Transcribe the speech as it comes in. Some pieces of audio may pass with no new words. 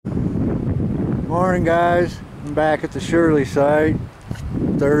Morning guys, I'm back at the Shirley site,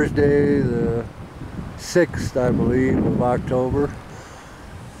 Thursday the 6th I believe of October.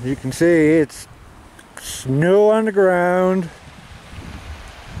 You can see it's snow on the ground,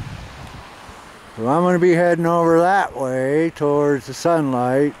 so I'm going to be heading over that way towards the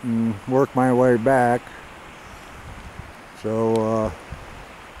sunlight and work my way back. So we'll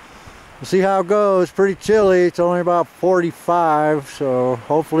see how it goes. Pretty chilly, it's only about 45, so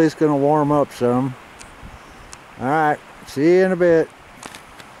hopefully it's going to warm up some. Alright, see you in a bit.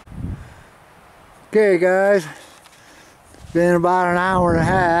 Okay guys, it's been about an hour and a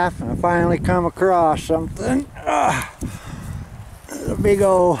half and I finally come across something. A big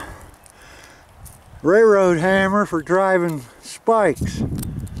old railroad hammer for driving spikes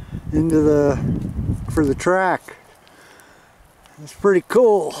into for the track. It's pretty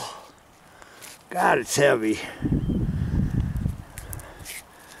cool. God, it's heavy.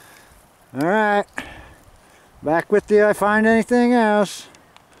 Alright, back with you if I find anything else.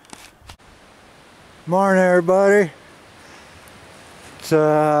 Morning everybody. It's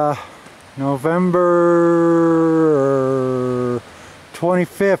November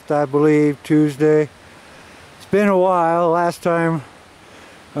 25th I believe, Tuesday. It's been a while. Last time,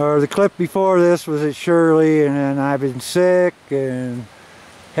 or the clip before this was at Shirley, and then I've been sick and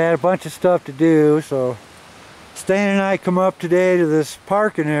had a bunch of stuff to do, so Stan and I come up today to this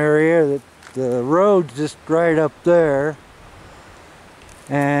parking area that the road's just right up there,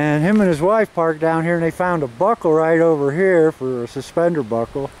 and him and his wife parked down here and they found a buckle right over here for a suspender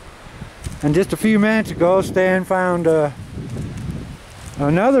buckle. And just a few minutes ago Stan found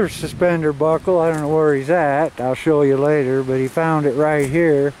another suspender buckle. I don't know where he's at, I'll show you later, but he found it right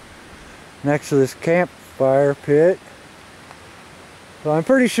here next to this campfire pit. So I'm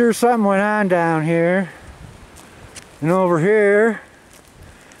pretty sure something went on down here. And over here,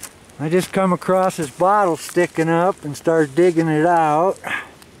 I just come across this bottle sticking up and start digging it out.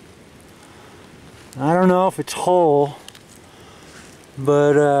 I don't know if it's whole,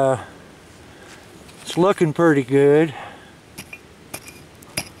 but it's looking pretty good.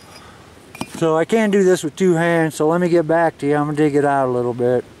 So I can't do this with two hands, so let me get back to you. I'm gonna dig it out a little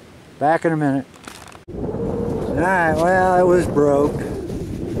bit. Back in a minute. Alright, well, it was broke.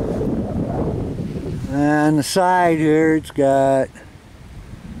 And the side here, it's got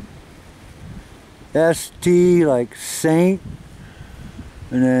ST like Saint,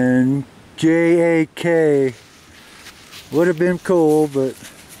 and then JAK. Would have been cool, but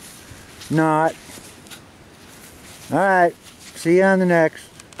not. Alright, see you on the next.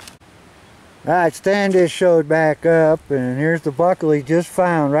 Alright, Stan just showed back up, and here's the buckle he just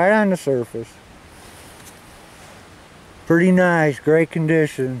found right on the surface. Pretty nice, great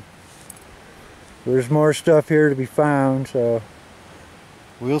condition. There's more stuff here to be found, so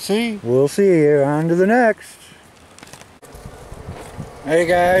we'll see. We'll see you. On to the next. Hey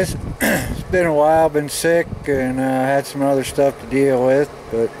guys, it's been a while, been sick, and had some other stuff to deal with,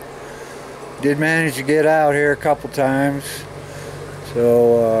 but did manage to get out here a couple times.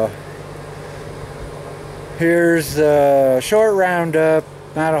 So here's a short roundup,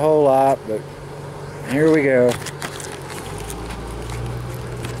 not a whole lot, but here we go.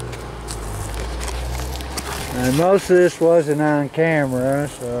 And most of this wasn't on camera,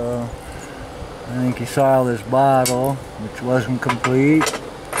 so I think you saw this bottle, which wasn't complete.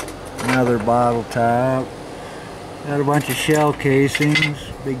 Another bottle top. Got a bunch of shell casings,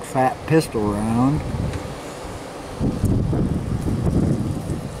 big fat pistol round.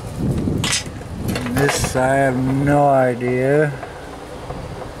 And this, I have no idea.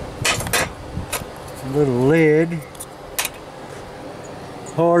 A little lid.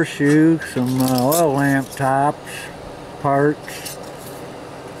 Horseshoe, some oil lamp tops, parts,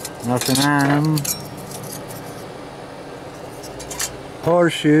 nothing on them.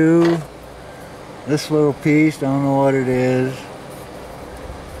 Horseshoe, this little piece, don't know what it is.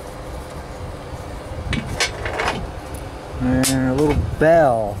 And a little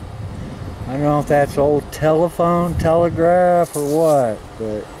bell. I don't know if that's old telephone, telegraph, or what,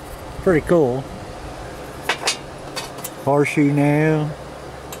 but pretty cool. Horseshoe nail.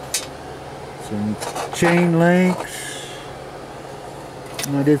 Some chain links.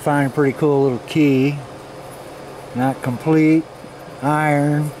 And I did find a pretty cool little key. Not complete.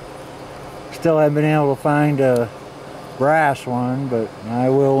 Iron. Still haven't been able to find a brass one, but I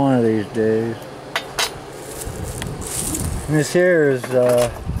will one of these days. And this here is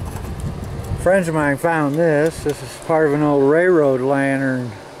friends of mine found this. This is part of an old railroad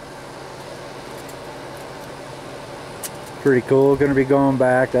lantern. Pretty cool. Gonna be going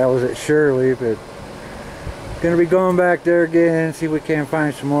back. That was at Shirley, but Gonna be going back there again and see if we can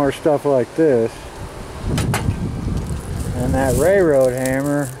find some more stuff like this. And that railroad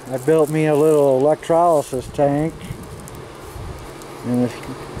hammer, I built me a little electrolysis tank, and it's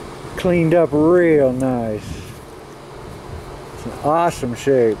cleaned up real nice. It's an awesome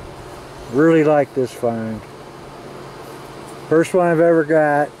shape. Really like this find. First one I've ever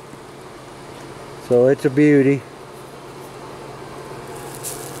got, so it's a beauty.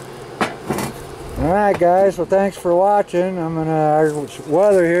 Alright guys, well thanks for watching. Our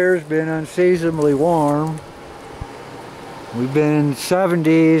weather here has been unseasonably warm. We've been in the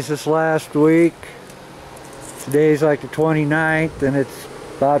 70s this last week. Today's like the 29th and it's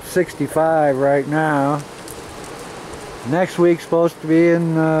about 65 right now. Next week's supposed to be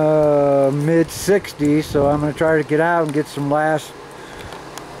in mid 60s, so I'm going to try to get out and get some last,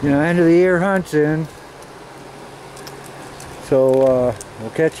 end of the year hunts in. So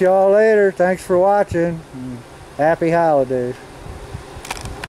we'll catch you all later. Thanks for watching. Happy holidays.